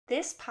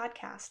This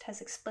podcast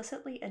has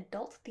explicitly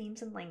adult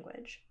themes and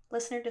language.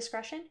 Listener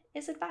discretion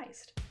is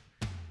advised.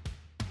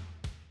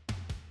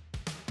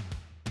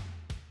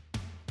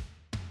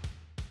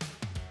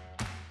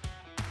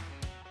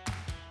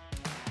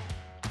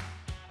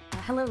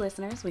 Hello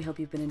listeners, we hope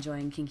you've been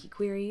enjoying Kinky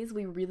Queries.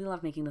 We really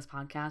love making this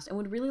podcast and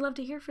would really love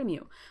to hear from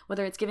you.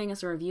 Whether it's giving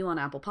us a review on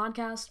Apple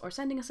Podcasts or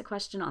sending us a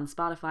question on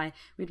Spotify,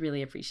 we'd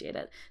really appreciate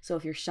it. So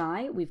if you're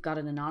shy, we've got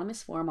an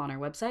anonymous form on our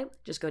website.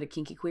 Just go to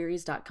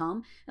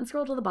kinkyqueries.com and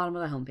scroll to the bottom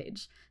of the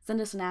homepage.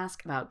 Send us an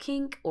ask about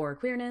kink or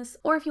queerness,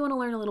 or if you want to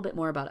learn a little bit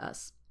more about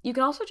us. You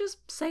can also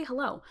just say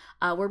hello.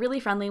 We're really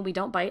friendly. We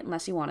don't bite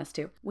unless you want us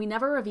to. We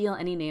never reveal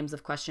any names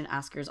of question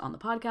askers on the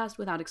podcast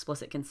without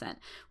explicit consent.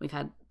 We've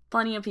had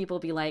plenty of people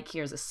be like,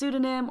 here's a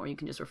pseudonym, or you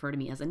can just refer to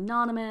me as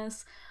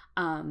anonymous.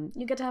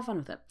 You get to have fun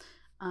with it.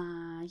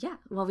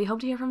 Well, we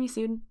hope to hear from you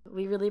soon.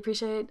 We really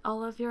appreciate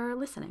all of your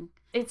listening.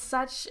 It's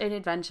such an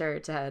adventure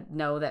to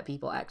know that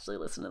people actually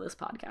listen to this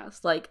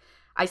podcast. Like,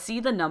 I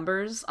see the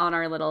numbers on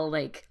our little,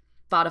 like,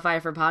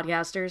 Spotify for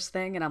podcasters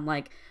thing, and I'm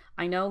like,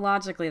 I know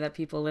logically that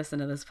people listen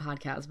to this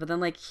podcast, but then,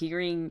 like,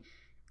 hearing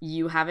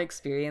you have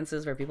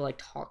experiences where people, like,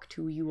 talk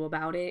to you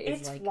about it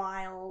is, it's like,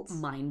 wild,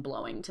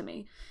 mind-blowing to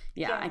me.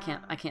 Yeah, I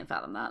can't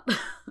fathom that.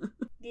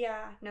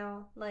 Yeah,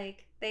 no,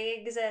 like, they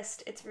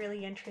exist. It's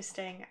really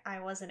interesting. I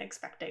wasn't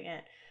expecting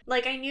it.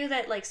 Like, I knew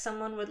that, like,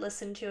 someone would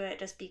listen to it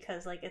just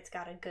because, like, it's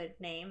got a good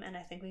name, and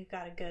I think we've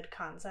got a good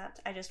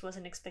concept. I just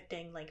wasn't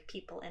expecting, like,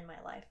 people in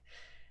my life.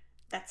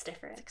 That's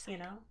different, you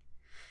know?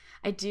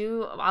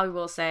 I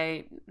will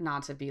say,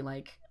 not to be,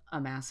 like, a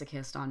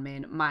masochist on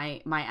main,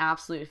 my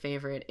absolute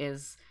favorite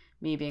is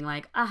me being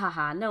like,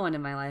 no one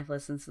in my life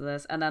listens to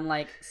this, and then,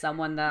 like,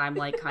 someone that I'm,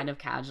 like, kind of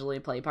casually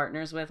play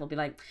partners with will be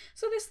like,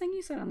 so this thing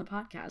you said on the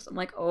podcast, I'm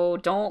like, oh,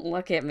 don't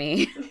look at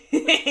me.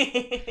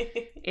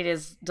 It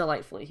is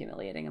delightfully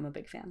humiliating. I'm a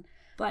big fan.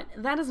 But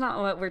that is not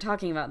what we're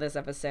talking about this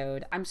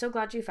episode. I'm so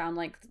glad you found,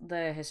 like,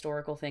 the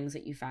historical things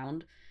that you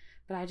found,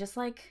 but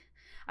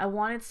I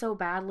wanted so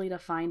badly to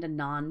find a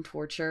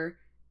non-torture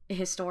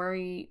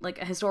like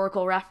a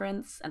historical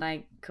reference, and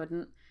I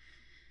couldn't.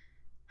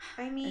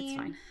 I mean, it's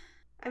fine.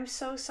 I'm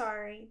so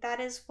sorry.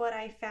 That is what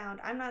I found.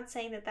 I'm not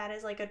saying that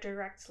is, like, a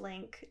direct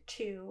link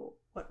to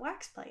what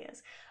Waxplay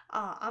is.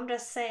 I'm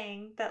just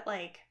saying that,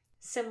 like,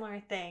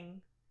 similar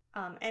thing,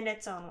 in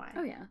its own way.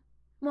 Oh, yeah.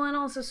 Well, and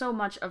also so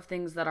much of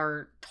things that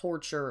are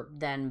torture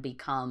then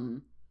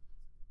become,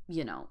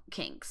 you know,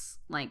 kinks.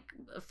 Like,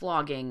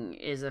 flogging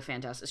is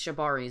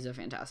shibari is a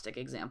fantastic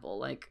example.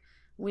 Like,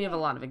 we have a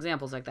lot of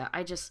examples like that.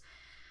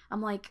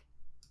 I'm like,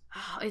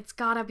 oh, it's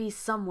gotta be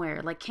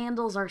somewhere. Like,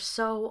 candles are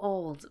so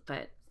old,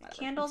 but whatever.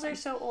 Candles are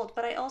so old,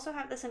 but I also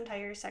have this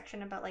entire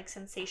section about, like,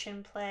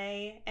 sensation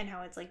play and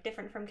how it's, like,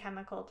 different from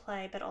chemical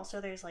play, but also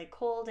there's, like,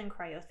 cold and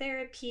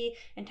cryotherapy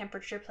and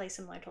temperature play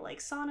similar to, like,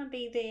 sauna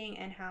bathing,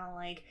 and how,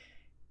 like,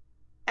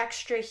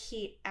 extra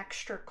heat,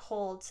 extra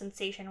cold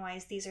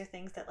sensation-wise, these are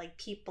things that, like,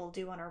 people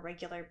do on a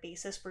regular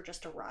basis. We're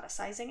just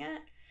eroticizing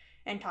it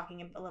and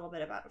talking a little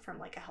bit about it from,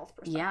 like, a health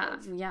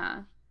perspective.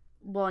 Yeah.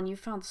 Well, and you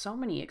found so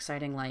many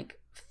exciting, like,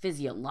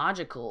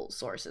 physiological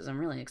sources. I'm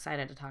really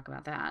excited to talk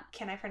about that.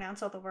 Can I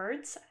pronounce all the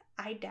words?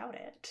 I doubt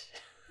it.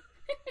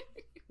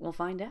 We'll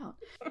find out.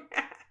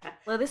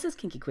 Well, this is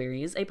Kinky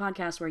Queries, a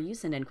podcast where you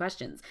send in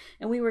questions,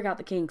 and we work out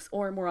the kinks,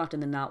 or more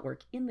often than not,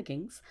 work in the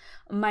kinks.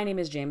 My name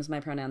is James.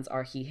 My pronouns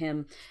are he,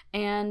 him.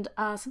 And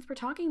since we're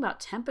talking about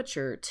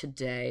temperature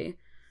today,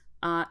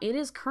 it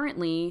is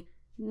currently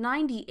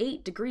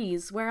 98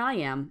 degrees where I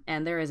am,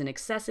 and there is an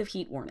excessive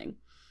heat warning.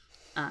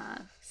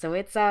 So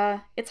it's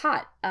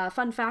hot.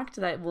 Fun fact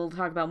that we'll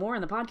talk about more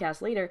in the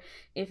podcast later: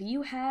 if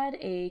you had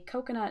a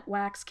coconut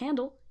wax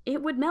candle,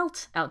 it would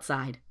melt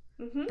outside.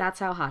 Mm-hmm. That's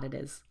how hot it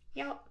is.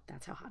 Yep.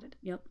 That's how hot it is.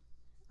 Yep.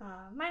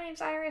 My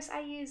name's Iris. I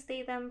use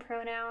they, them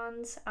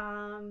pronouns.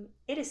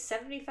 It is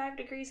 75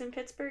 degrees in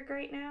Pittsburgh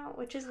right now,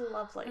 which is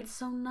lovely. It's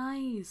so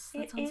nice.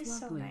 It is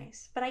so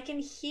nice. But I can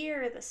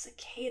hear the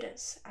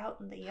cicadas out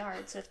in the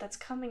yard, so if that's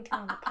coming through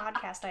on the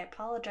podcast, I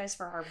apologize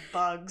for our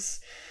bugs.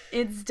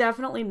 It's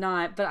definitely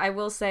not, but I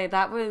will say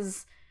that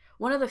was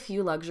one of the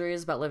few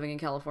luxuries about living in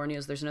California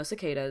is there's no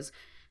cicadas,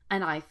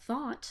 and I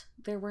thought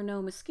there were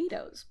no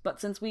mosquitoes.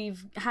 But since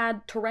we've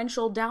had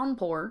torrential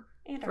downpour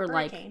and for, a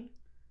hurricane.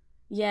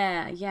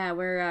 Yeah,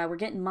 we're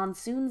getting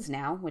monsoons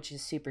now, which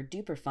is super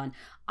duper fun.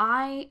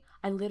 I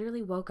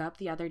literally woke up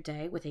the other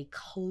day with a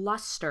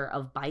cluster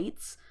of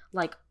bites,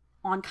 like,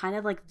 on kind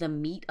of, like, the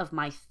meat of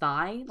my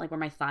thigh, like, where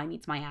my thigh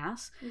meets my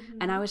ass. Mm-hmm.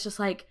 And I was just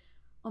like,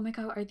 oh my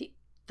god,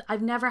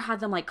 I've never had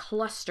them, like,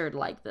 clustered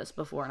like this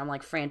before. And I'm,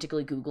 like,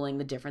 frantically Googling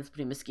the difference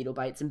between mosquito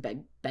bites and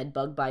bed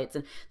bug bites.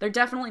 And they're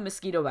definitely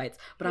mosquito bites.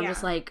 But I'm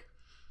just like,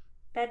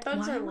 bed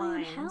bugs are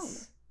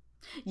lions.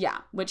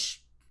 Yeah,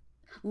 which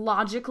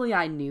logically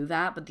I knew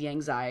that, but the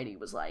anxiety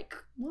was like,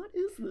 what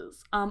is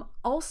this?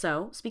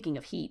 Also, speaking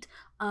of heat,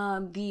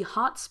 the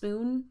hot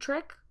spoon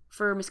trick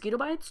for mosquito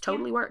bites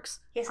totally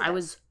works. Yes,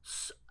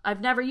 I've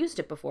never used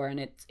it before, and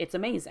it's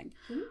amazing.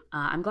 Mm-hmm.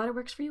 I'm glad it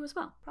works for you as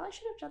well. Probably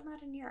should have done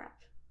that in Europe.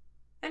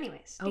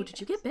 Anyways. Oh, did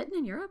you get bitten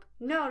in Europe?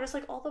 No, just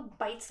like all the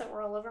bites that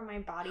were all over my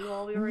body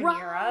while we were in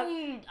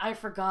Europe. I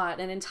forgot.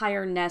 An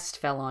entire nest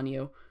fell on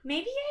you.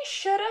 Maybe I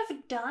should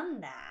have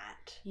done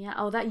that. Yeah.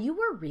 Oh, that you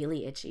were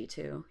really itchy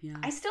too. Yeah.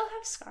 I still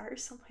have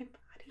scars on my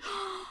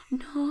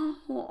body. No.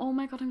 Oh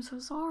my god, I'm so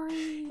sorry.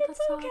 It's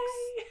okay.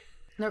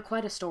 They're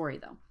quite a story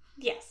though.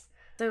 Yes.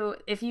 So,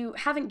 if you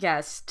haven't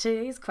guessed,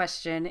 today's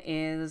question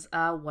is,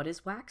 what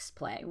is wax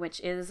play? Which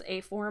is a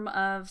form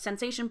of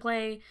sensation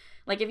play.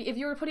 Like, if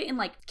you were to put it in,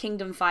 like,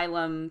 kingdom,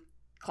 phylum,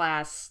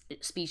 class,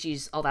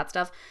 species, all that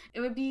stuff,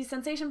 it would be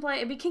sensation play,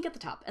 it'd be kink at the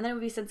top, and then it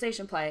would be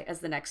sensation play as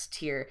the next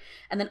tier.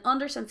 And then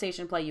under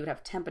sensation play, you would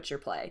have temperature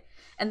play.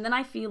 And then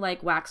I feel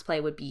like wax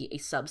play would be a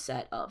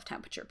subset of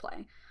temperature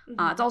play.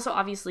 Mm-hmm. It's also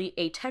obviously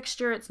a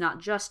texture, it's not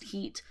just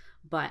heat,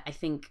 but I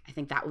think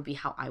that would be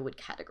how I would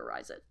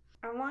categorize it.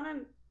 I want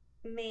to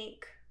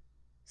make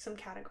some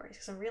categories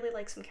because I really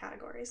like some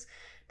categories.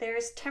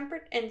 There's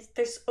and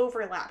there's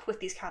overlap with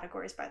these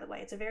categories, by the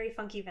way. It's a very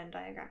funky Venn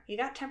diagram. You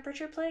got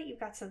temperature play,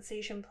 you've got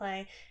sensation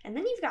play, and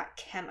then you've got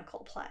chemical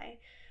play.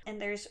 And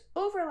there's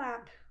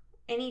overlap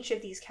in each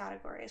of these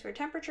categories where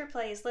temperature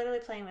play is literally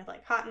playing with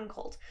like hot and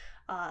cold.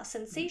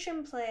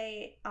 Sensation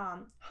play,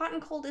 hot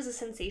and cold is a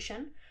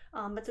sensation,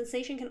 but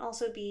sensation can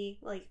also be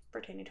like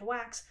pertaining to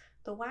wax.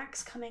 The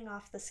wax coming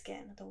off the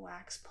skin, the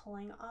wax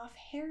pulling off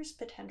hairs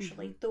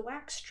potentially, mm-hmm. the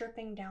wax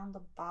stripping down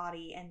the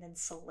body and then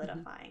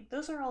solidifying. Mm-hmm.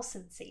 Those are all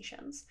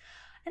sensations.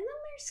 And then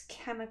there's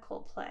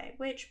chemical play,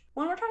 which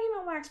when we're talking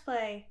about wax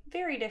play,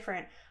 very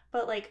different.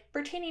 But like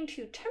pertaining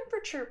to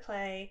temperature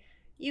play,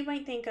 you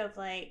might think of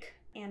like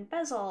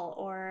Anbesol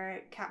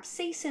or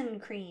capsaicin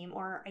cream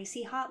or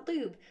icy hot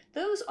lube.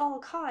 Those all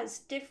cause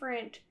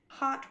different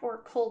hot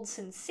or cold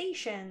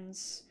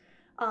sensations,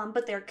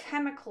 but they're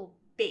chemical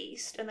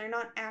based and they're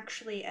not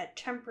actually at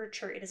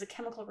temperature. It is a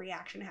chemical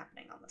reaction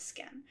happening on the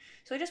skin.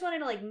 So I just wanted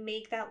to like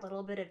make that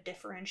little bit of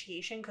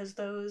differentiation because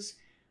those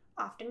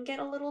often get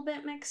a little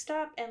bit mixed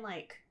up and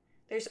like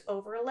there's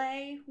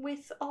overlay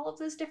with all of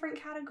those different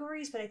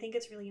categories, but I think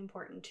it's really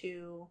important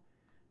to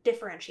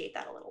differentiate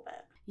that a little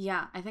bit.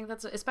 Yeah, I think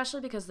that's especially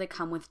because they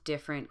come with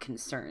different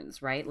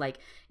concerns, right? Like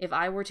if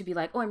I were to be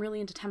like, oh, I'm really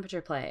into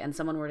temperature play, and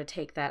someone were to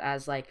take that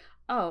as like,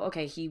 oh,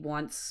 okay, he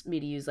wants me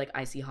to use like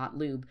icy hot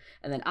lube,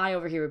 and then I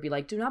over here would be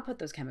like, do not put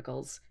those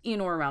chemicals in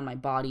or around my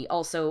body.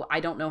 Also, I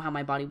don't know how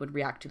my body would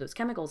react to those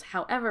chemicals.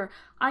 However,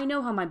 I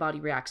know how my body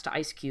reacts to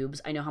ice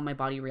cubes. I know how my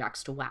body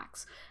reacts to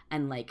wax.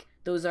 And like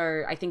those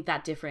are, I think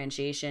that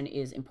differentiation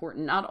is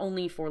important, not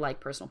only for like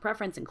personal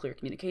preference and clear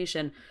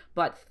communication,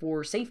 but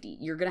for safety.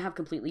 You're going to have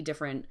completely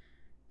different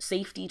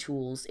safety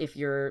tools if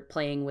you're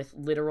playing with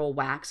literal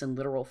wax and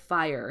literal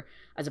fire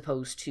as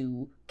opposed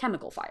to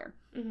chemical fire.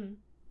 Mm-hmm.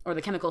 Or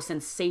the chemical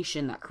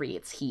sensation that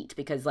creates heat,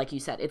 because like you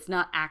said, it's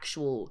not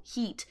actual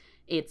heat,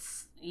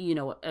 it's, you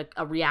know,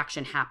 a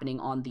reaction happening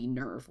on the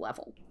nerve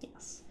level.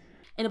 Yes.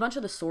 In a bunch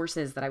of the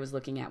sources that I was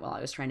looking at while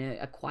I was trying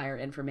to acquire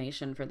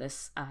information for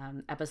this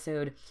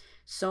episode,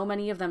 so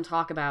many of them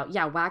talk about,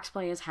 yeah, wax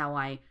play is how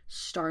I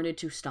started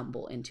to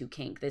stumble into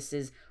kink. This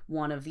is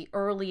one of the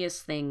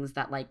earliest things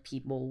that like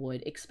people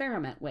would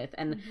experiment with.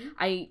 And mm-hmm.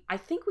 I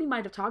think we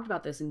might have talked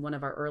about this in one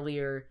of our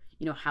earlier,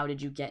 you know, how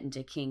did you get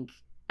into kink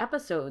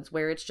episodes,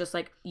 where it's just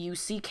like you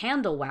see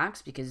candle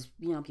wax because,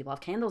 you know, people have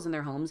candles in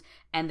their homes,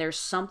 and there's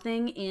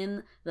something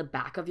in the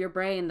back of your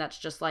brain that's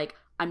just like,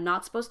 I'm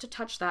not supposed to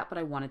touch that, but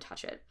I want to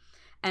touch it.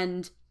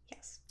 And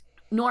yes.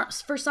 Nor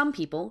for some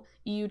people,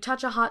 you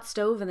touch a hot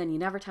stove and then you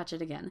never touch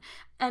it again.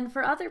 And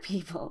for other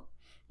people,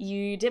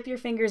 you dip your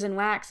fingers in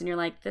wax and you're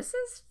like, this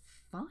is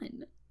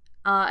fun.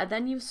 And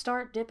then you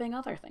start dipping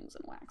other things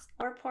in wax.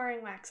 Or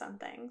pouring wax on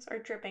things, or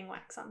dripping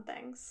wax on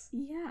things.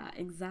 Yeah,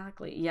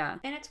 exactly. Yeah.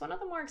 And it's one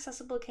of the more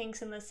accessible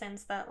kinks in the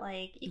sense that,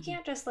 like, you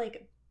can't just,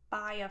 like,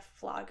 buy a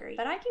flogger.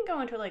 But I can go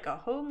into, like, a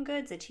Home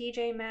Goods, a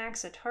TJ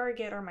Maxx, a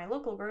Target, or my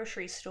local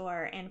grocery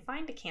store and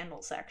find a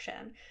candle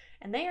section.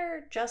 And they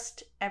are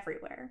just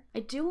everywhere. I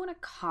do want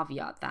to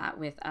caveat that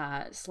with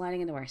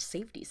sliding into our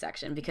safety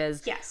section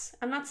because... Yes.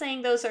 I'm not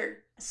saying those are...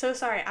 So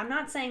sorry. I'm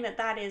not saying that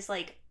that is,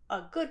 like,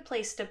 a good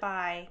place to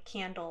buy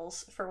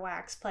candles for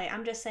wax play.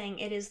 I'm just saying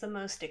it is the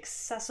most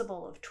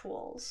accessible of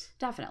tools.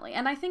 Definitely.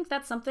 And I think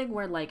that's something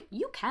where, like,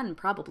 you can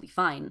probably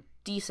find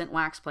decent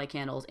wax play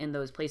candles in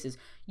those places.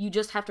 You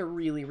just have to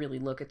really, really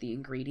look at the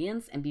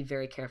ingredients and be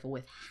very careful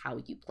with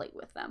how you play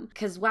with them.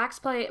 Because wax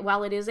play,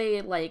 while it is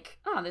a, like,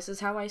 this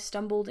is how I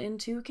stumbled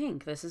into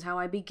kink, this is how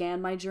I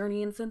began my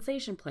journey in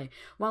sensation play,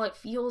 while it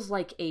feels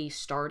like a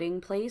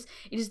starting place,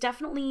 it is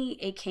definitely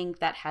a kink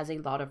that has a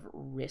lot of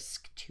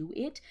risk to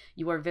it.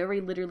 You are very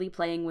literally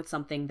playing with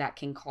something that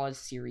can cause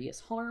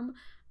serious harm.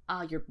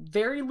 You're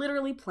very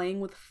literally playing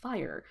with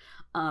fire.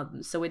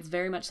 So it's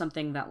very much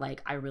something that,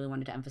 like, I really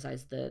wanted to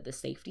emphasize the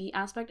safety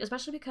aspect,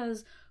 especially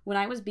because when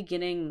I was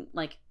beginning,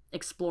 like,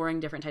 exploring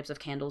different types of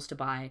candles to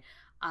buy,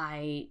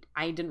 I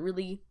didn't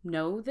really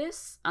know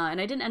this, and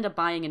I didn't end up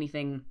buying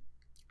anything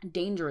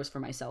dangerous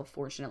for myself,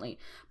 fortunately.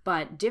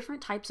 But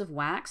different types of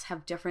wax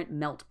have different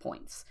melt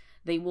points.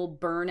 they will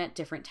burn at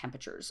different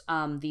temperatures.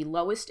 The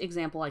lowest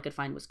example I could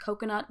find was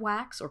coconut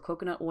wax or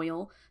coconut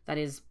oil that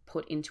is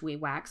put into a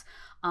wax.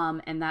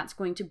 And that's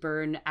going to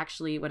burn,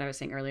 actually, what I was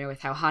saying earlier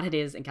with how hot it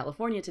is in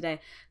California today,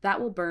 that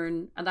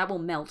will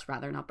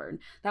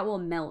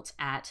melt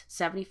at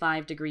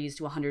 75 degrees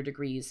to 100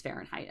 degrees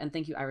Fahrenheit. And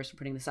thank you, Iris, for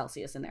putting the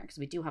Celsius in there, because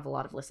we do have a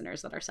lot of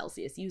listeners that are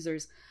Celsius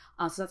users.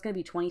 So that's going to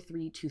be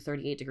 23 to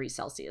 38 degrees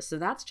Celsius. So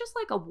that's just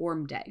like a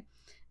warm day.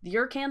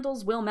 Your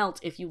candles will melt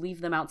if you leave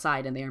them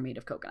outside and they are made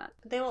of coconut.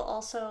 They will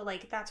also,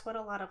 like, that's what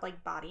a lot of,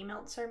 like, body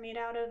melts are made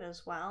out of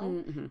as well.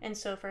 Mm-hmm. And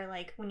so for,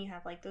 like, when you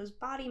have, like, those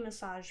body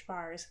massage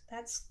bars,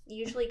 that's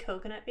usually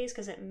coconut based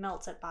because it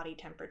melts at body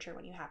temperature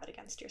when you have it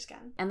against your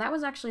skin. And that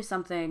was actually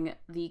something,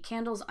 the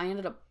candles I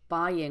ended up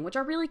buying, which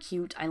are really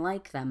cute. I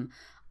like them.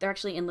 They're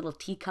actually in little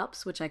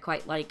teacups, which I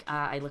quite like.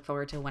 I look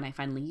forward to when I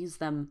finally use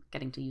them,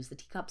 getting to use the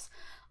teacups.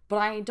 But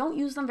I don't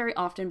use them very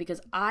often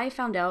because I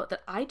found out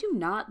that I do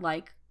not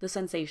like the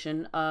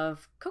sensation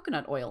of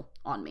coconut oil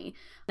on me.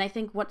 And I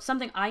think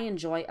something I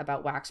enjoy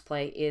about wax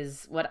play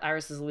is what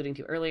Iris was alluding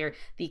to earlier,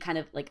 the kind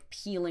of like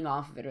peeling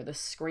off of it or the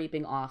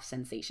scraping off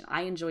sensation.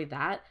 I enjoy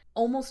that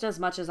almost as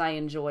much as I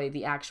enjoy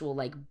the actual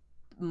like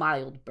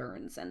mild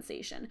burn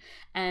sensation.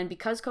 And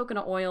because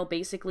coconut oil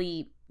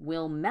basically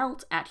will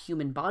melt at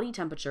human body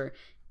temperature,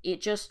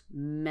 it just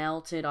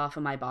melted off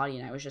of my body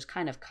and I was just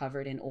kind of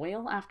covered in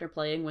oil after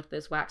playing with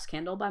this wax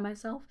candle by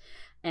myself.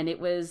 And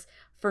it was,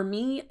 for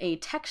me, a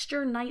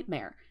texture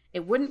nightmare.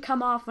 It wouldn't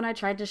come off when I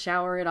tried to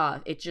shower it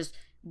off. It just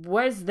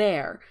was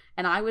there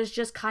and I was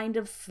just kind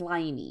of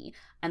slimy.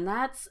 And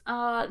that's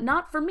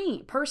not for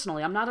me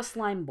personally. I'm not a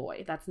slime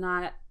boy. That's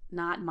not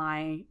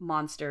my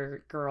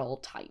monster girl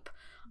type.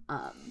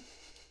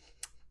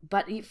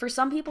 But for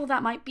some people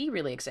that might be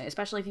really exciting,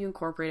 especially if you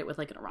incorporate it with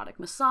like an erotic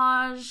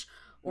massage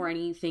or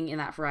anything in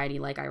that variety,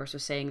 like Iris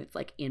was saying, it's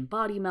like in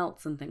body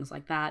melts and things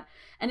like that.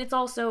 And it's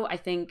also, I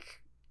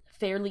think,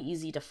 fairly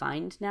easy to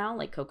find now.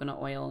 Like coconut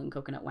oil and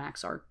coconut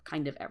wax are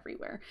kind of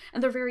everywhere.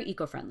 And they're very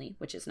eco-friendly,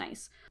 which is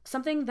nice.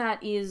 Something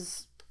that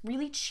is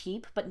really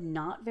cheap but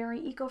not very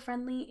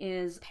eco-friendly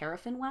is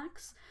paraffin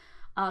wax.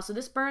 So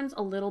this burns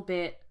a little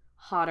bit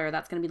hotter.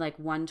 That's going to be like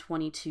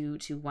 122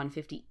 to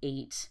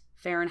 158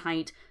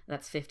 Fahrenheit.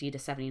 That's 50 to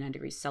 79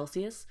 degrees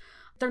Celsius.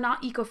 They're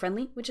not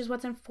eco-friendly, which is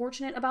what's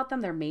unfortunate about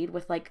them. They're made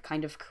with like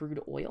kind of crude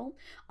oil.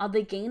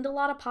 They gained a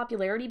lot of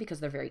popularity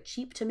because they're very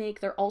cheap to make.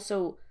 They're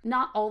also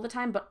not all the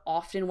time, but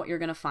often what you're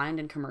going to find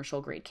in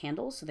commercial grade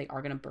candles. So they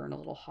are going to burn a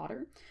little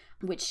hotter,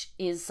 which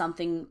is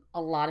something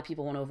a lot of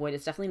people want to avoid.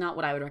 It's definitely not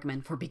what I would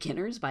recommend for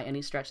beginners by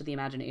any stretch of the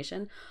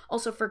imagination.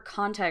 Also, for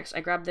context,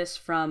 I grabbed this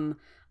from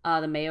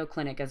the Mayo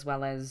Clinic as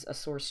well as a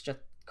source just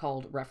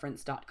called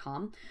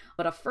reference.com.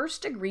 But a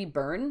first degree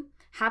burn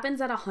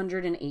happens at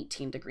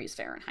 118 degrees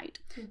Fahrenheit.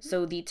 Mm-hmm.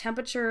 So the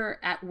temperature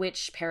at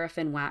which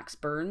paraffin wax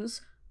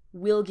burns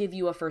will give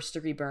you a first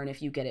degree burn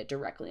if you get it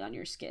directly on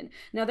your skin.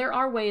 Now, there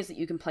are ways that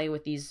you can play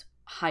with these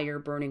higher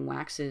burning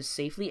waxes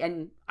safely,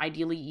 and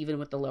ideally even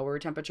with the lower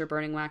temperature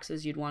burning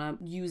waxes, you'd want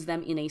to use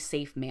them in a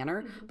safe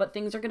manner, but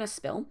things are going to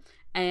spill.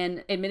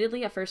 And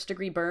admittedly, a first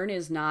degree burn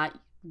is not,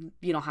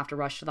 you don't have to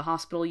rush to the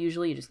hospital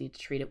usually. You just need to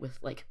treat it with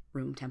like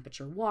room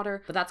temperature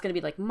water. But that's going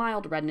to be like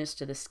mild redness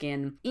to the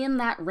skin. In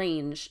that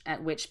range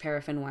at which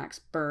paraffin wax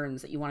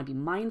burns that you want to be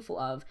mindful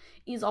of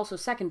is also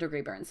second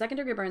degree burns. Second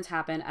degree burns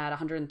happen at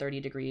 130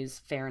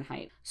 degrees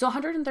Fahrenheit. So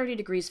 130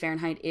 degrees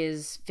Fahrenheit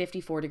is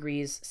 54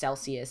 degrees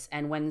Celsius.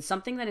 And when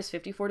something that is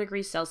 54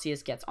 degrees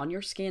Celsius gets on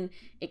your skin,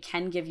 it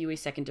can give you a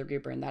second degree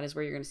burn. That is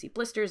where you're going to see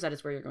blisters. That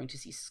is where you're going to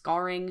see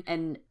scarring.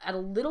 And at a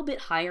little bit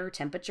higher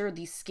temperature,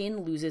 the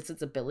skin loses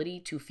its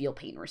ability to feel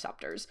pain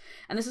receptors.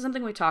 And this is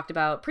something we talked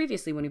about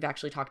previously when we've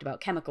actually talked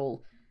about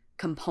chemical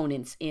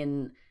components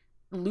in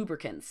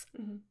lubricants.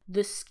 Mm-hmm.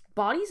 The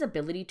body's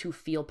ability to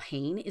feel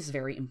pain is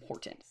very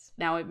important.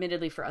 Now,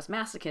 admittedly, for us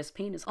masochists,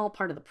 pain is all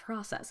part of the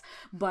process.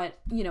 But,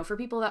 you know, for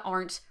people that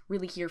aren't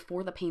really here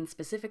for the pain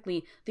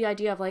specifically, the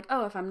idea of like,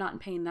 oh, if I'm not in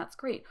pain, that's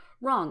great.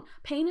 Wrong.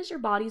 Pain is your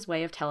body's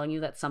way of telling you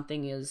that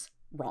something is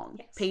wrong.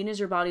 Yes. Pain is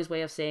your body's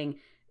way of saying,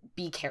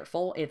 be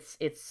careful.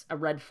 It's a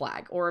red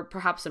flag, or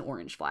perhaps an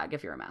orange flag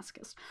if you're a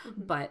masochist.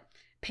 Mm-hmm. But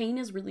pain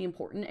is really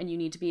important, and you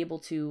need to be able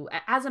to,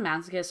 as a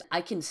masochist,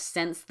 I can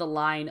sense the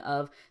line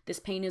of this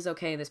pain is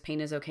okay, this pain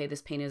is okay,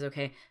 this pain is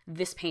okay,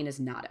 this pain is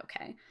not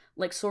okay.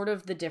 Like sort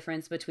of the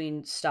difference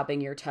between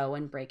stubbing your toe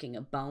and breaking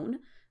a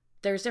bone.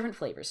 There's different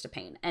flavors to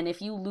pain. And if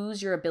you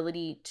lose your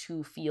ability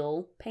to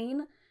feel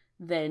pain,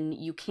 then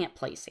you can't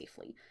play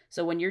safely.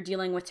 So when you're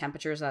dealing with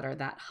temperatures that are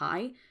that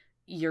high,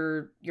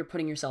 you're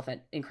putting yourself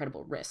at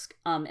incredible risk.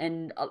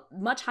 And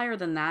much higher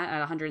than that, at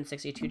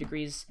 162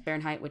 degrees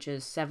Fahrenheit, which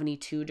is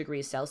 72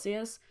 degrees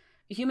Celsius,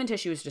 human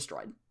tissue is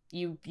destroyed.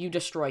 You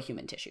destroy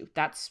human tissue.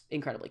 That's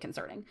incredibly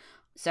concerning.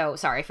 So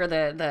sorry for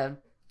the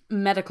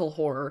medical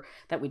horror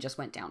that we just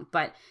went down.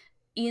 But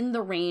in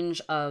the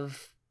range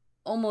of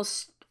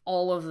almost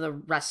all of the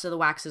rest of the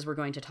waxes we're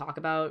going to talk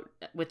about,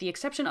 with the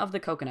exception of the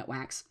coconut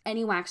wax,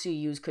 any wax you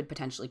use could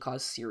potentially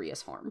cause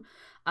serious harm.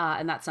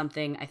 And that's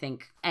something I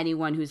think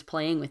anyone who's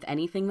playing with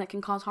anything that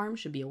can cause harm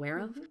should be aware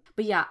of.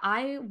 But yeah,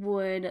 I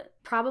would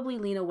probably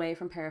lean away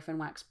from paraffin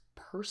wax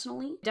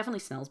personally. It definitely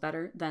smells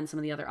better than some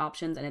of the other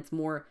options, and it's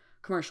more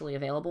commercially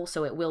available,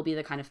 so it will be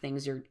the kind of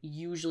things you're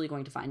usually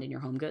going to find in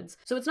your home goods.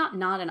 So it's not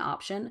an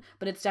option,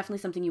 but it's definitely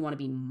something you want to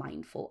be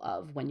mindful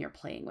of when you're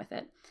playing with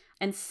it.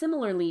 And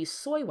similarly,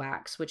 soy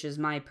wax, which is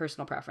my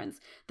personal preference,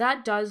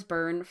 that does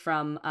burn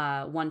from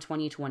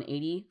 120 to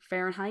 180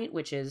 Fahrenheit,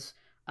 which is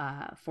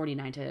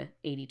 49 to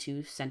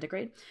 82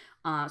 centigrade.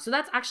 So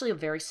that's actually a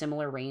very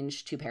similar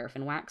range to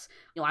paraffin wax.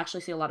 You'll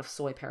actually see a lot of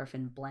soy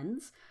paraffin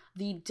blends.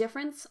 The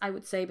difference, I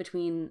would say,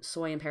 between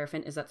soy and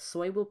paraffin is that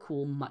soy will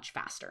cool much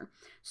faster.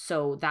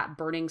 So that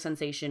burning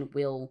sensation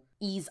will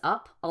ease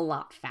up a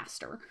lot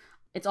faster.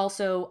 It's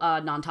also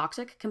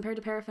non-toxic compared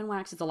to paraffin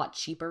wax. It's a lot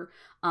cheaper,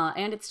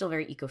 and it's still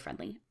very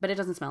eco-friendly, but it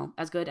doesn't smell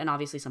as good, and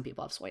obviously some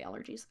people have soy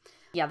allergies.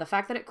 Yeah, the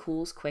fact that it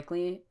cools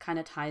quickly kind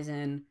of ties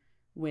in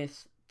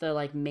with the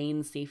like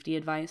main safety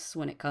advice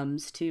when it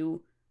comes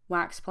to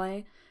wax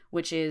play,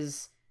 which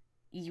is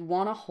you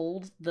want to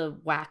hold the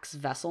wax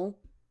vessel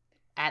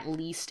at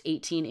least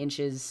 18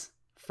 inches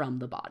from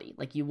the body.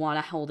 Like you want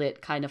to hold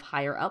it kind of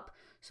higher up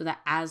so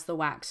that as the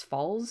wax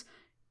falls,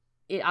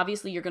 it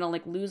obviously you're going to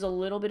like lose a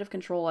little bit of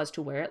control as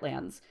to where it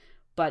lands,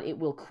 but it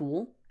will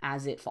cool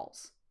as it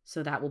falls.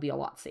 So that will be a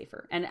lot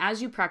safer. And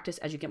as you practice,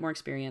 as you get more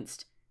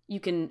experienced, you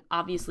can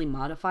obviously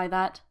modify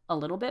that a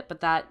little bit,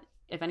 but that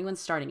if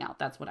anyone's starting out,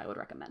 that's what I would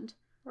recommend.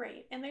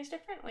 Right. And there's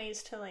different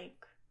ways to like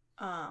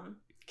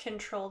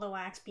control the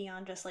wax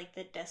beyond just like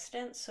the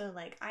distance. So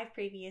like I've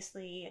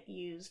previously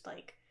used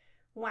like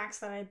wax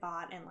that I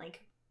bought in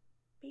like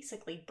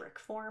basically brick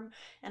form,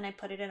 and I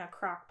put it in a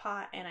crock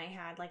pot, and I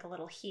had like a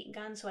little heat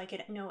gun so I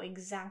could know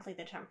exactly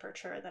the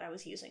temperature that I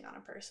was using on a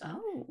person.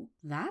 Oh,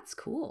 that's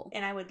cool.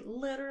 And I would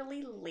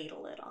literally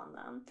ladle it on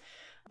them.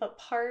 But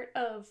part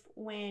of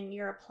when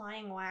you're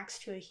applying wax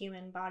to a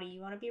human body,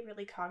 you want to be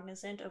really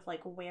cognizant of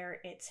like where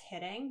it's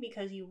hitting,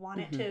 because you want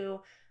it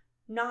to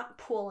not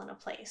pool in a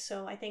place.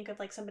 So I think of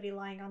like somebody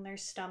lying on their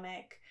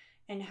stomach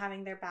and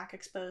having their back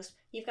exposed.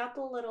 You've got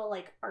the little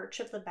like arch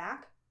of the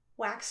back.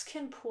 Wax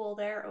can pool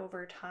there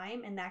over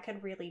time, and that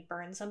could really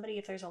burn somebody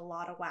if there's a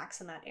lot of wax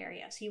in that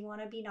area. So you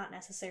want to be not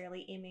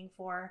necessarily aiming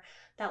for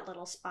that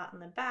little spot in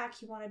the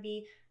back. You want to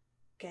be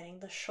getting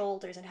the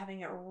shoulders and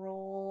having it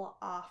roll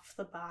off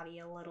the body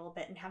a little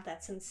bit and have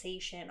that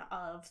sensation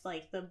of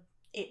like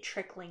it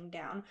trickling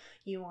down.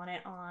 You want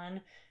it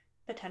on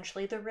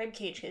potentially the rib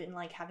cage and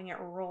like having it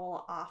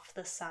roll off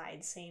the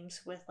side. Same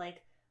with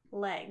like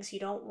legs. You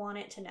don't want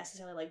it to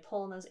necessarily like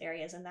pull in those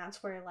areas, and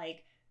that's where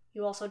like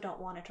you also don't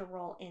want it to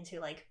roll into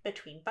like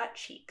between butt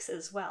cheeks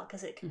as well,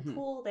 because it can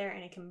pool there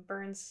and it can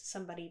burn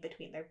somebody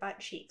between their butt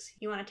cheeks.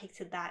 You want to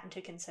take that into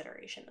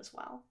consideration as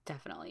well.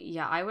 Definitely.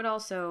 Yeah, I would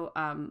also,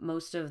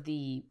 most of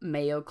the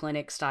Mayo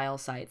Clinic style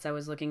sites I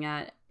was looking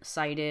at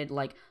cited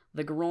like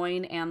the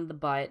groin and the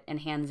butt and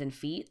hands and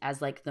feet as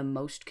like the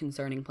most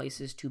concerning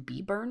places to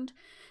be burned.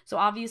 So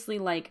obviously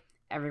like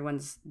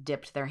everyone's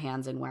dipped their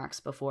hands in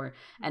wax before,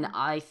 and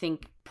I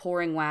think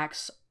pouring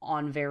wax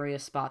on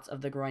various spots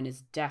of the groin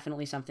is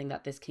definitely something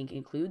that this kink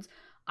includes.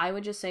 I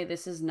would just say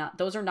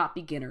those are not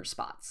beginner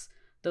spots.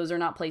 Those are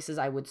not places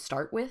I would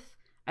start with.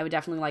 I would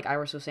definitely, like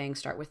Iris was saying,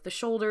 start with the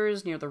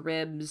shoulders, near the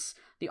ribs,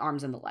 the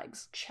arms, and the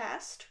legs.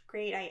 Chest,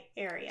 great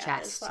area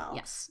Chest, as well.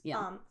 Yes,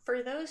 yeah.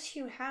 For those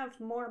who have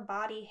more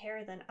body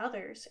hair than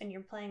others, and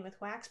you're playing with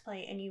wax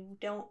play, and you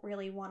don't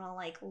really want to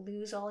like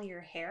lose all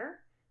your hair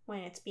when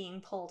it's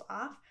being pulled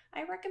off,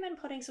 I recommend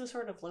putting some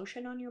sort of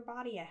lotion on your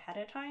body ahead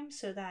of time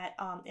so that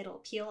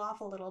it'll peel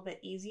off a little bit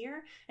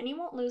easier and you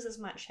won't lose as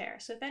much hair.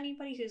 So if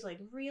anybody who's like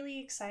really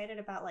excited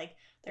about like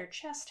their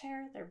chest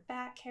hair, their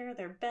back hair,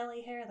 their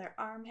belly hair, their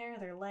arm hair,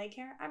 their leg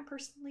hair, I'm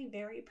personally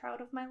very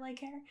proud of my leg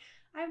hair.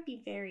 I would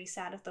be very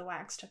sad if the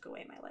wax took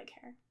away my leg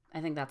hair.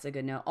 I think that's a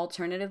good note.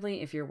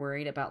 Alternatively, if you're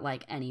worried about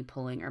like any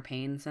pulling or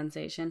pain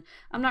sensation,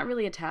 I'm not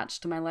really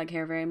attached to my leg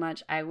hair very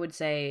much. I would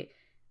say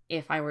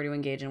if I were to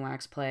engage in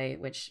wax play,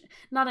 which,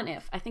 not an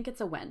if, I think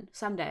it's a when.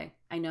 Someday,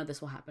 I know this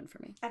will happen for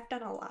me. I've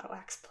done a lot of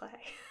wax play.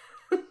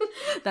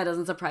 That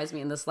doesn't surprise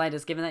me in the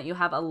slightest, given that you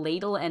have a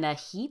ladle and a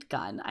heat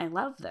gun. I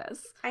love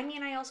this. I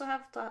mean, I also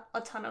have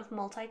a ton of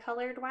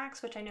multicolored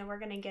wax, which I know we're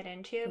going to get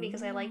into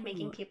because I like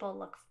making people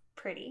look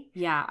pretty.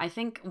 Yeah, I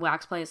think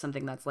wax play is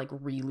something that's like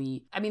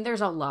really, I mean,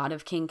 there's a lot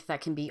of kink that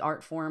can be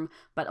art form,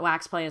 but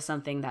wax play is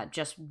something that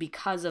just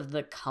because of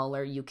the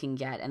color you can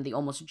get and the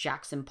almost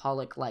Jackson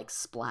Pollock like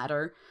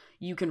splatter,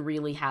 you can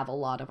really have a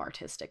lot of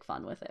artistic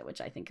fun with it, which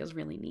I think is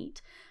really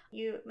neat.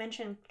 You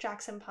mentioned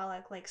Jackson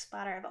Pollock like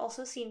splatter. I've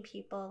also seen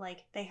people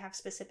like they have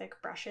specific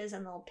brushes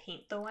and they'll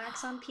paint the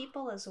wax on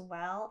people as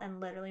well and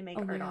literally make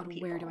art on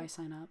people. Where do I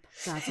sign up?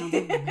 That sounds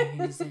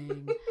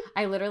amazing.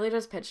 I literally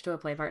just pitched to a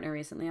play partner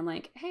recently. I'm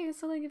like, hey,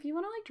 so like if you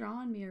want to like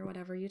draw on me or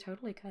whatever, you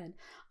totally could.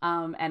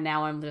 And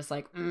now I'm just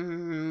like,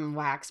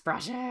 wax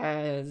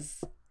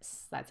brushes.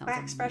 That sounds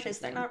Wax brushes,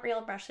 they're amazing. not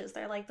real brushes.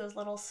 They're like those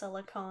little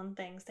silicone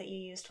things that you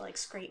use to like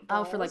scrape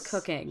Oh, bowls. for like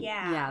cooking.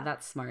 Yeah, Yeah.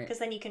 that's smart. Because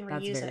then you can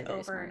That's reuse very, it very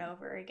over and smart.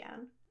 over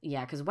again.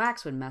 Yeah, because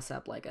wax would mess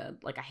up like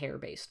a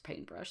hair-based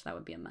paintbrush. That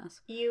would be a mess.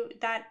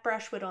 That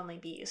brush would only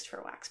be used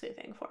for wax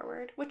moving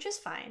forward, which is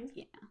fine.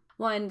 Yeah.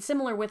 Well, and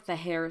similar with the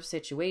hair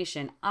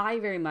situation, I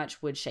very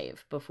much would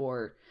shave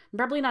before,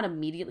 probably not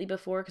immediately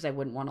before, because I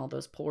wouldn't want all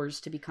those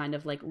pores to be kind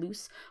of like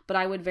loose, but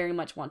I would very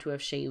much want to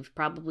have shaved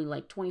probably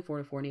like 24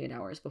 to 48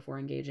 hours before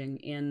engaging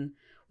in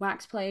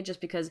wax play,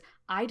 just because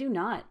I do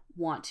not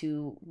want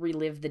to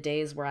relive the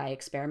days where I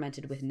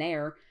experimented with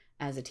Nair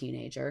as a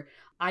teenager.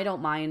 I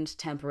don't mind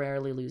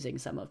temporarily losing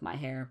some of my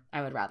hair.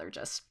 I would rather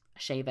just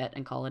shave it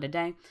and call it a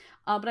day.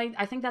 But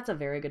I think that's a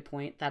very good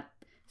point, that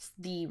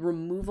the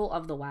removal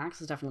of the wax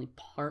is definitely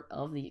part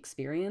of the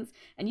experience.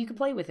 And you can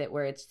play with it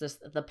where it's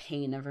just the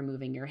pain of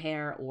removing your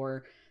hair,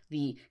 or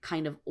the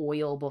kind of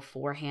oil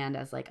beforehand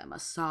as like a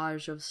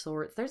massage of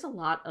sorts. There's a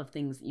lot of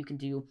things that you can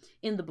do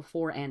in the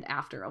before and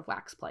after of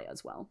wax play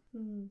as well.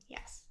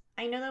 Yes.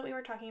 I know that we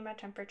were talking about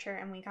temperature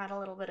and we got a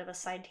little bit of a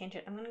side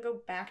tangent. I'm going to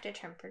go back to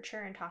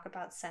temperature and talk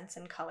about scents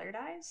and color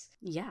dyes.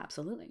 Yeah,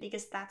 absolutely.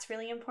 Because that's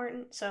really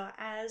important. So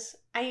as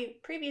I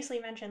previously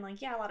mentioned,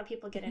 like, yeah, a lot of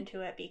people get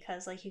into it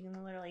because like you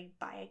can literally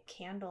buy a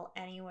candle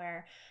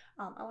anywhere.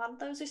 A lot of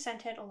those are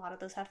scented, a lot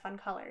of those have fun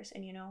colors.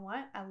 And you know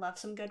what? I love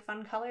some good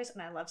fun colors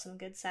and I love some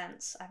good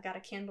scents. I've got a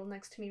candle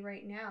next to me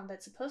right now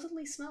that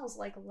supposedly smells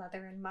like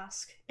leather and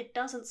musk. It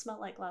doesn't smell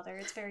like leather.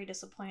 It's very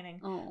disappointing.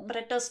 Oh. But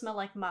it does smell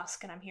like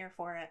musk and I'm here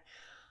for it.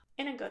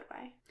 In a good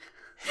way.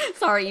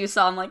 Sorry, you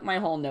saw like my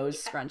whole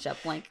nose scrunch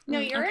up. Like, no,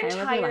 your okay,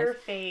 entire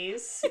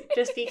face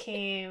just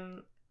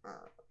became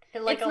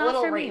like it's a not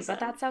little for raisin. me, but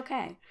that's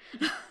okay.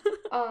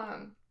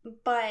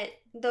 But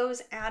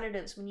those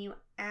additives, when you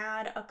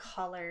add a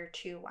color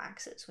to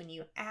waxes, when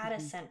you add a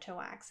scent to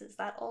waxes,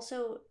 that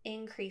also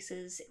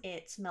increases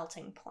its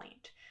melting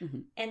point.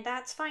 And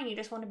that's fine. You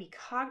just want to be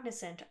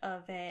cognizant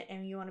of it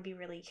and you want to be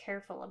really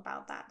careful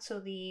about that. So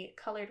the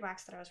colored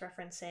wax that I was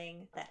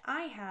referencing that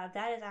I have,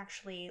 that is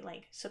actually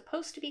like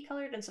supposed to be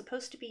colored and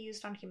supposed to be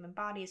used on human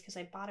bodies because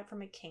I bought it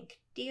from a kink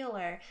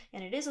dealer,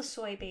 and it is a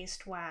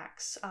soy-based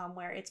wax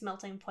where its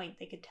melting point,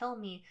 they could tell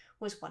me,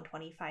 was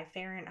 125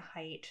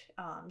 Fahrenheit.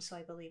 So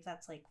I believe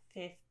that's like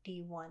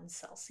 51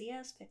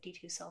 Celsius,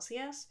 52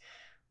 Celsius,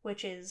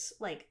 which is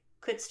like,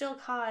 could still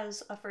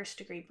cause a first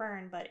degree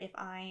burn, but if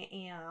I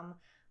am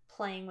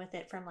playing with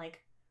it from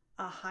like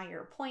a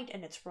higher point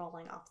and it's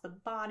rolling off the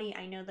body,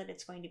 I know that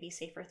it's going to be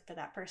safer for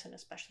that person,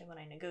 especially when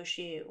I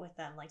negotiate with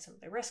them like some of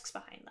the risks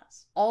behind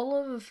this. All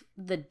of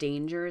the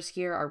dangers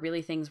here are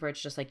really things where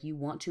it's just like you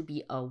want to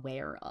be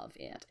aware of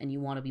it and you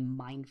want to be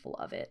mindful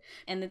of it.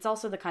 And it's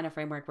also the kind of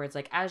framework where it's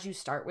like, as you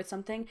start with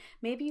something,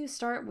 maybe you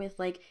start with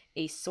like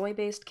a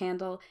soy-based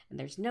candle and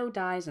there's no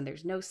dyes and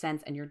there's no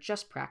scents and you're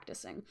just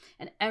practicing.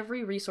 And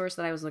every resource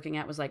that I was looking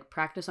at was like,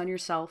 practice on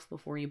yourself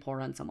before you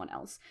pour on someone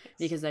else,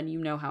 because then you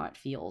know how it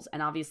feels.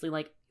 And obviously,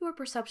 like, your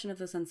perception of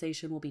the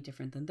sensation will be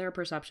different than their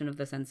perception of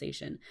the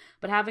sensation.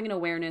 But having an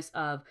awareness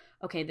of,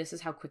 okay, this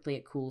is how quickly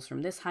it cools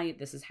from this height,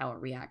 this is how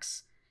it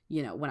reacts,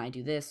 you know, when I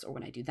do this or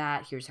when I do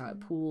that, here's how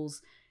it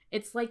pools.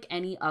 It's like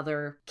any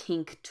other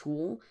kink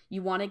tool.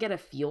 You want to get a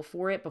feel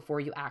for it before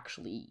you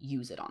actually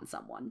use it on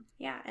someone.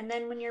 Yeah, and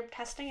then when you're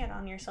testing it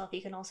on yourself,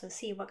 you can also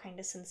see what kind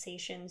of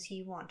sensations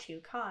you want to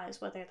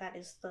cause, whether that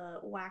is the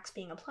wax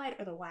being applied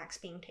or the wax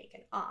being taken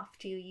off.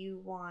 Do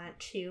you want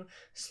to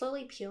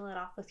slowly peel it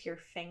off with your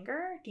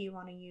finger? Do you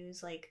want to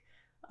use like,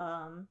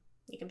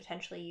 you can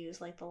potentially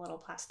use like the little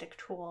plastic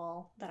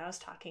tool that I was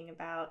talking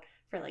about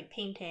for like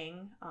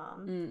painting,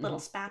 little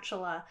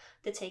spatula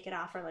to take it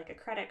off, or like a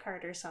credit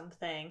card or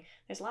something.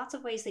 There's lots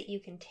of ways that you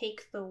can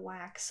take the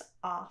wax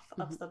off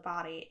of the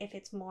body. If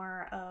it's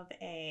more of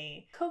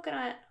a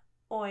coconut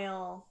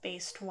oil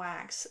based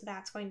wax,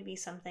 that's going to be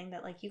something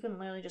that like you can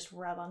literally just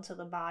rub onto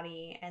the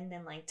body and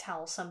then like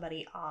towel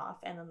somebody off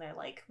and then they're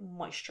like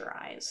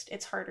moisturized.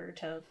 It's harder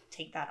to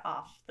take that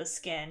off the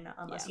skin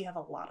unless you have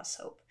a lot of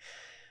soap.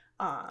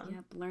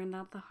 Yep, learned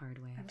that the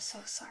hard way. I'm so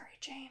sorry,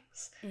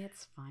 James.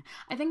 It's fine.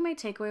 I think my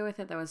takeaway with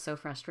it that was so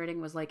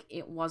frustrating was like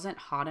it wasn't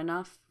hot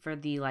enough for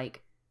the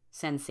like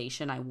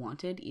sensation I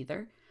wanted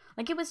either.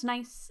 Like it was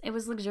nice, it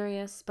was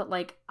luxurious, but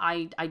like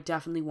I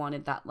definitely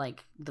wanted that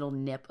like little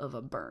nip of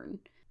a burn.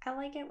 I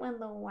like it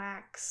when the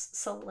wax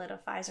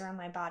solidifies around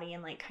my body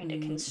and like kind of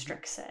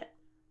constricts it.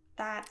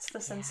 That's the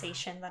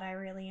sensation that I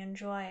really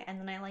enjoy, and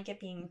then I like it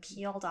being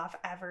peeled off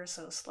ever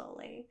so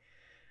slowly.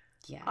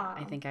 Yeah,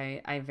 I think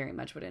I very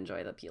much would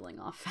enjoy the peeling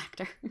off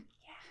factor.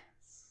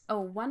 Yes. Oh,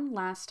 one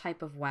last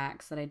type of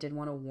wax that I did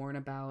want to warn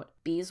about.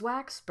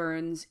 Beeswax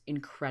burns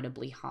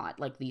incredibly hot.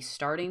 Like the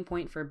starting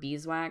point for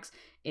beeswax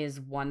is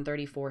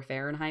 134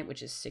 Fahrenheit,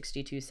 which is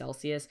 62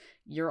 Celsius.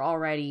 You're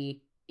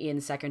already in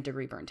second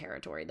degree burn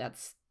territory.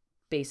 That's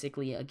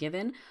basically a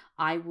given.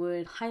 I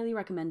would highly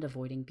recommend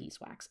avoiding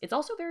beeswax. It's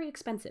also very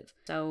expensive,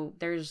 so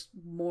there's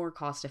more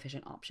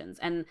cost-efficient options.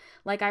 And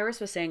like Iris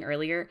was saying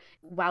earlier,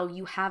 while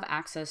you have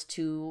access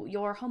to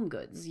your home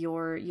goods,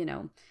 your, you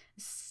know,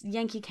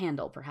 Yankee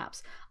Candle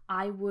perhaps,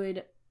 I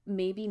would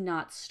maybe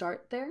not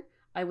start there.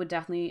 I would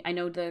definitely, I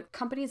know the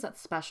companies that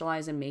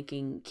specialize in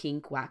making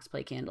kink wax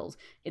play candles,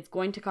 it's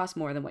going to cost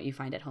more than what you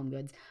find at Home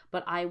Goods,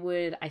 but I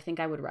think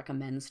I would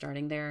recommend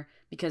starting there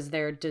because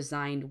they're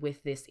designed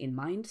with this in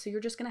mind. So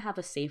you're just going to have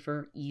a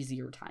safer,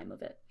 easier time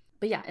of it.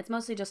 But yeah, it's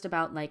mostly just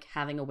about like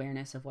having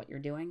awareness of what you're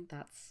doing.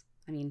 That's,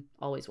 I mean,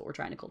 always what we're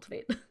trying to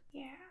cultivate.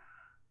 Yeah.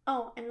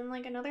 Oh, and then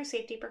like another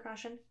safety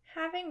precaution,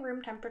 having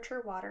room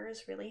temperature water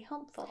is really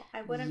helpful.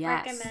 I wouldn't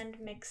Yes. recommend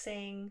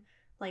mixing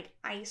like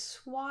ice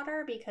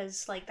water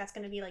because like that's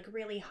going to be like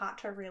really hot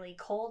to really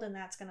cold and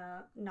that's going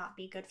to not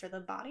be good for the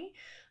body.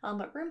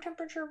 But room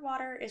temperature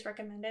water is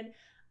recommended.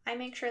 I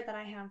make sure that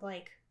I have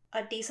like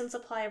a decent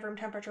supply of room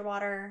temperature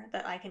water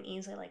that I can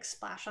easily like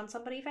splash on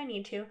somebody if I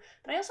need to.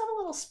 But I also have a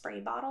little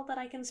spray bottle that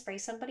I can spray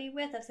somebody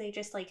with if they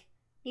just like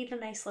need a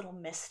nice little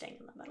misting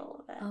in the middle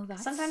of it. Oh,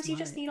 that's Sometimes you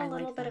just smart. need a I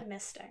little like bit that. of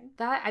misting.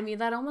 That, I mean,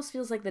 that almost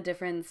feels like the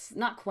difference,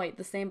 not quite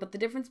the same, but the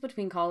difference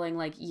between calling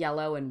like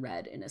yellow and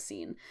red in a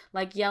scene.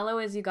 Like yellow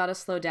is you gotta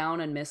slow down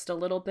and mist a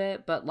little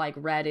bit, but like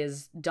red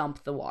is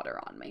dump the water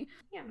on me.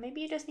 Yeah,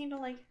 maybe you just need to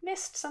like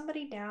mist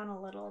somebody down a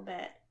little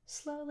bit.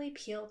 Slowly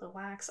peel the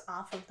wax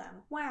off of them.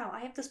 Wow, I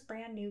have this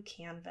brand new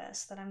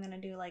canvas that I'm gonna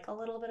do like a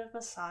little bit of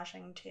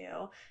massaging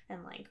to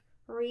and like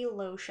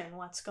re-lotion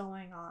what's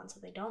going on so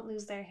they don't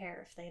lose their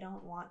hair if they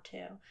don't want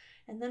to.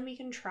 And then we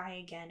can try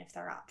again if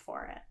they're up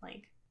for it.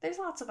 Like, there's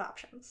lots of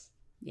options.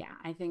 Yeah,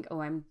 I think,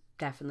 I'm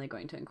definitely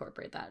going to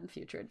incorporate that in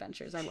future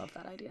adventures. I love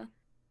that idea.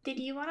 Did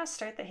you want to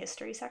start the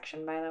history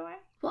section, by the way?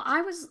 Well,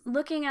 I was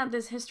looking at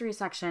this history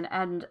section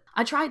and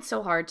I tried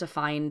so hard to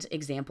find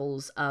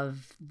examples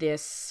of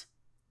this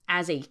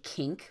as a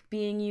kink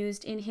being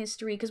used in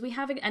history because we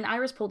have, and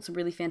Iris pulled some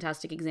really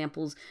fantastic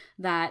examples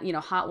that,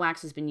 hot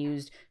wax has been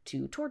used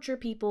to torture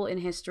people in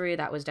history.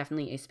 That was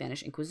definitely a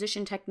Spanish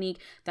Inquisition technique.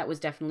 That was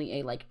definitely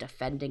a like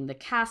defending the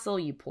castle.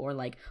 You pour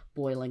like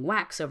boiling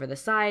wax over the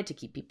side to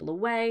keep people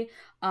away.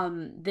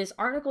 This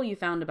article you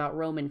found about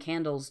Roman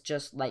candles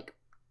just like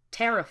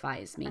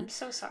terrifies me. I'm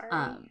so sorry.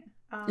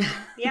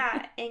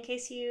 Yeah, in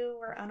case you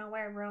were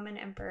unaware, Roman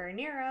Emperor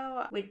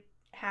Nero would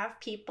have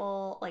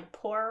people like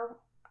pour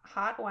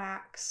hot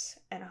wax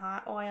and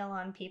hot oil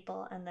on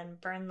people and then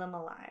burn them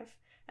alive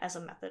as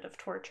a method of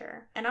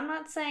torture. And I'm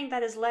not saying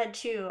that has led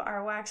to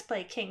our wax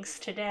play kinks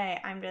today.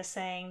 I'm just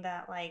saying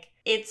that like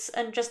it's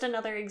just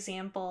another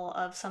example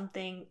of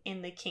something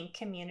in the kink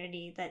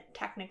community that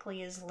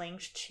technically is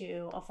linked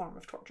to a form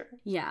of torture.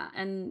 Yeah,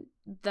 and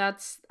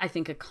that's, I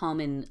think, a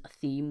common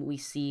theme we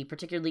see,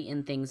 particularly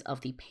in things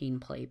of the pain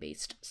play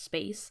based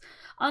space.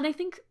 And I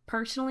think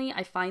personally,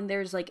 I find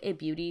there's like a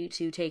beauty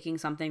to taking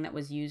something that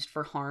was used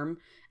for harm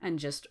and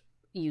just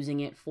using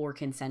it for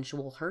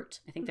consensual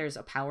hurt. I think there's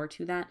a power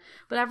to that,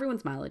 but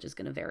everyone's mileage is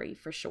going to vary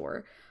for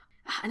sure.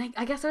 And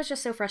I guess I was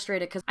just so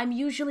frustrated because I'm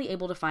usually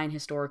able to find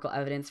historical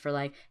evidence for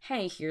like,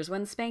 hey, here's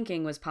when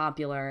spanking was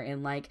popular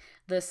in like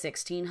the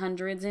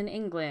 1600s in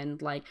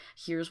England. Like,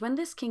 here's when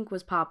this kink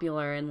was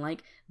popular in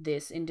like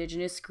this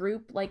indigenous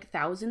group like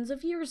thousands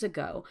of years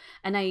ago.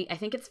 And I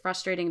think it's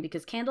frustrating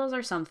because candles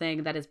are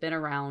something that has been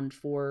around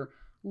for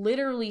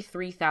literally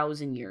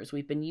 3,000 years.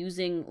 We've been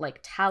using like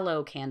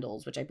tallow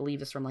candles, which I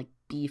believe is from like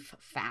beef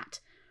fat,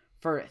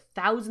 for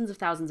thousands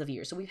of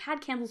years. So we've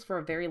had candles for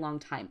a very long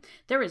time.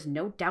 There is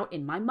no doubt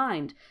in my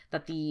mind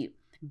that the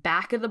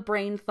back of the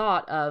brain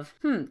thought of,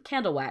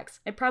 candle wax,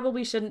 I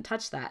probably shouldn't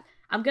touch that.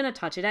 I'm gonna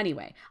touch it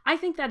anyway. I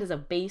think that is a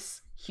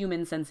base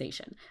human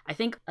sensation. I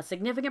think a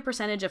significant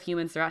percentage of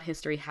humans throughout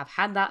history have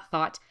had that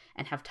thought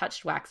and have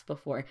touched wax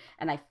before.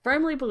 And I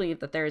firmly believe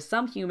that there is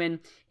some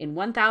human in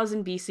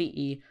 1000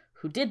 BCE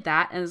who did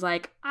that and is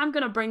like, I'm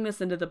gonna bring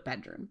this into the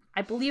bedroom.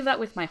 I believe that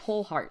with my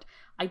whole heart.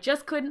 I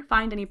just couldn't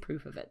find any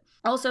proof of it.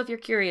 Also, if you're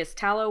curious,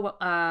 tallow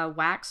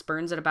wax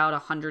burns at about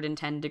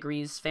 110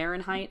 degrees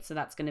Fahrenheit, so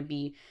that's gonna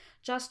be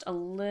just a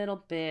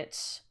little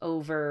bit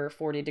over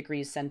 40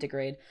 degrees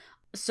centigrade.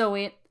 So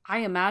it, I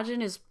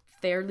imagine, is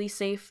fairly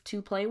safe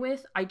to play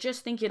with. I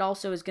just think it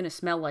also is gonna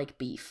smell like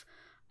beef.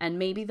 And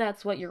maybe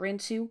that's what you're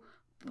into,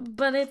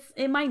 but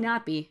it might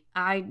not be.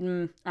 I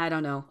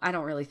don't know. I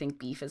don't really think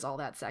beef is all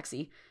that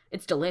sexy.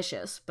 It's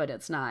delicious, but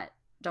it's not,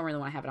 don't really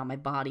want to have it on my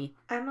body.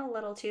 I'm a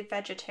little too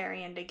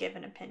vegetarian to give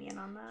an opinion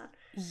on that.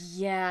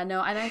 Yeah,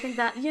 no, and I think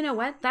that, you know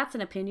what? That's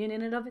an opinion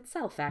in and of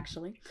itself,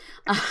 actually.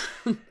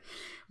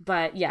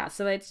 But yeah,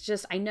 so it's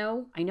just, I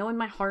know in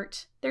my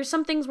heart, there's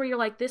some things where you're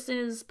like, this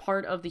is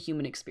part of the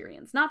human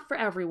experience. Not for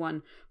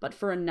everyone, but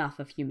for enough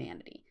of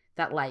humanity.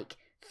 That like,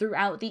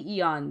 throughout the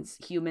eons,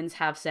 humans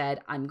have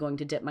said, I'm going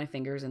to dip my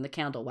fingers in the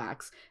candle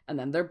wax, and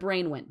then their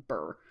brain went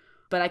burr.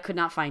 But I could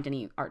not find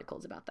any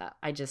articles about that.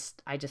 I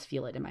just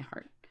feel it in my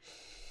heart.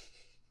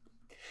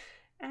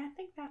 And I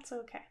think that's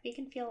okay. We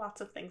can feel lots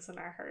of things in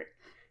our heart.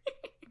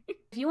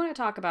 If you want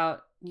to talk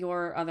about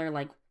your other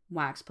like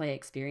wax play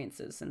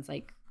experiences, since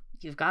like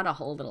you've got a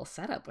whole little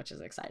setup, which is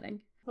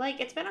exciting.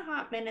 Like, it's been a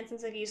hot minute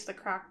since I've used the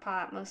crock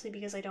pot, mostly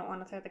because I don't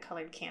want to throw the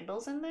colored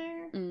candles in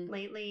there.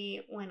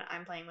 Lately, when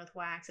I'm playing with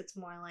wax, it's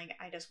more like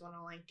I just want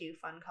to, like, do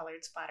fun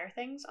colored splatter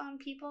things on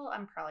people.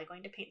 I'm probably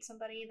going to paint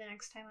somebody the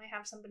next time I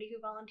have somebody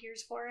who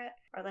volunteers for it,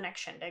 or the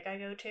next shindig I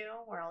go to,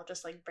 where I'll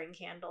just, like, bring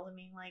candles and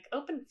being like,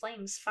 open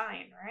flame's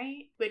fine,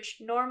 right? Which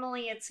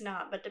normally it's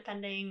not, but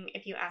depending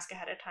if you ask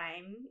ahead of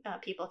time,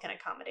 people can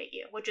accommodate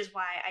you, which is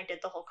why I did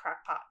the whole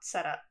crock pot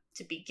setup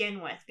to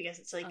begin with, because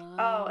it's like,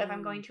 oh, if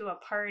I'm going to a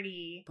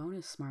party,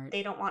 bonus smart,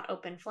 they don't want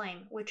open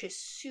flame, which is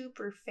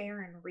super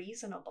fair and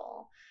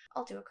reasonable.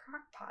 I'll do a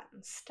crock pot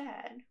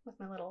instead with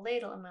my little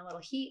ladle and my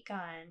little heat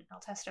gun. I'll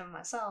test them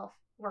myself.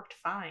 Worked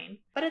fine.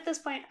 But at this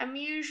point, I'm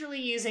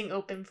usually using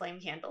open flame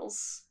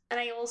candles. And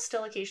I will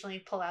still occasionally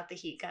pull out the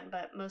heat gun,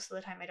 but most of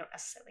the time I don't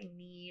necessarily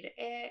need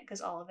it, because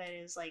all of it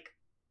is like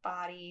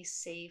body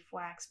safe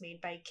wax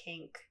made by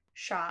kink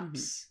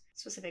shops,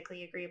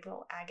 specifically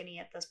Agreeable Agony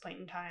at this point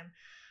in time.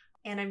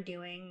 And I'm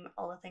doing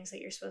all the things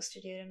that you're supposed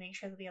to do to make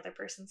sure that the other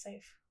person's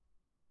safe.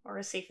 Or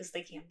as safe as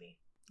they can be.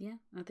 Yeah,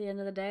 at the end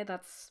of the day,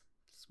 that's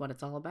what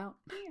it's all about.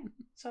 Yeah.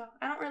 So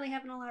I don't really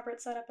have an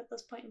elaborate setup at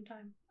this point in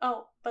time.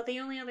 Oh, but the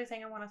only other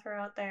thing I want to throw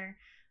out there,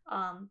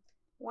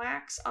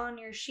 wax on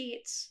your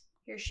sheets.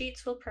 Your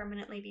sheets will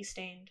permanently be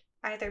stained.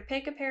 Either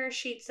pick a pair of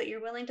sheets that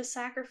you're willing to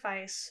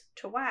sacrifice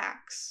to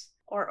wax,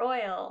 or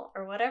oil,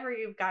 or whatever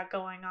you've got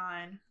going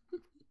on.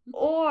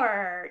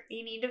 Or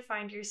you need to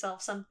find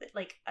yourself something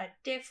like a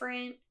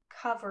different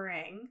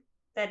covering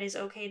that is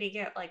okay to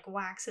get like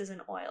waxes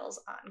and oils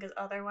on, because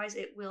otherwise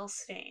it will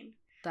stain.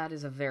 That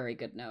is a very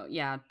good note.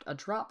 Yeah, a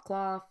drop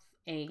cloth,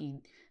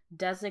 a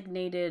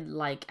designated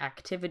like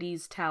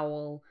activities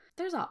towel.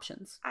 There's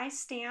options. I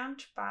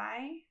stand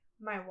by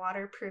my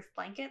waterproof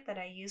blanket that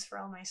I use for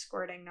all my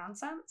squirting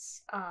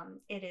nonsense.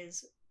 It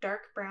is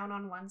dark brown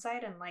on one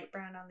side and light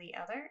brown on the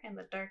other, and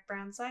the dark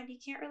brown side you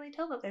can't really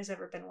tell that there's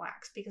ever been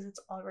wax because it's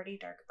already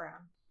dark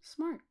brown.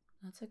 Smart.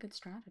 That's a good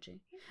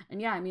strategy.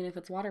 And yeah, I mean, if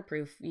it's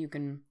waterproof, you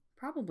can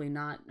probably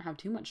not have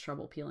too much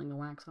trouble peeling the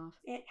wax off.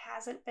 It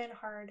hasn't been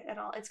hard at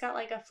all. It's got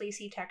like a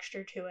fleecy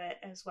texture to it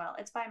as well.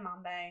 It's by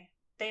Mambe.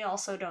 They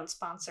also don't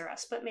sponsor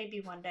us, but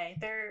maybe one day.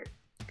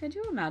 Could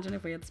you imagine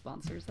if we had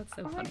sponsors? That's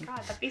so funny. Oh my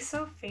god, that'd be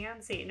so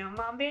fancy. No,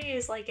 Mambe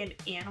is like an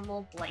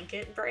animal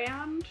blanket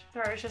brand.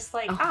 Where it's just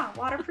like,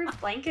 waterproof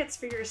blankets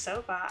for your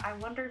sofa. I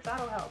wonder if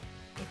that'll help.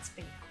 It's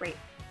been great.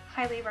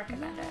 Highly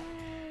recommend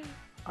it.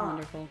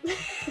 Wonderful.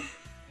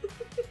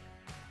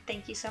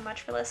 Thank you so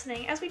much for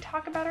listening as we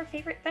talk about our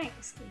favorite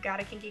things. Got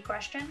a kinky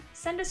question?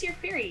 Send us your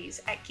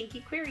queries at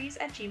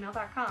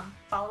kinkyqueries@gmail.com.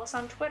 Follow us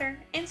on Twitter,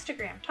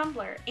 Instagram,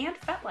 Tumblr, and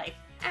FetLife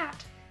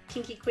at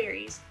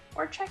kinkyqueries.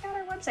 Or check out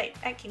our website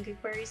at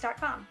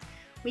kinkyqueries.com.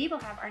 We will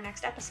have our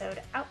next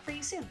episode out for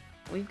you soon.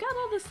 We've got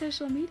all the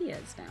social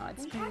medias now.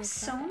 We have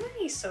so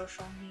many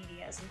social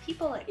medias, and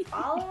people like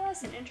follow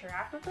us and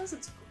interact with us.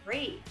 It's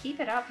great.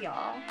 Keep it up,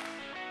 y'all.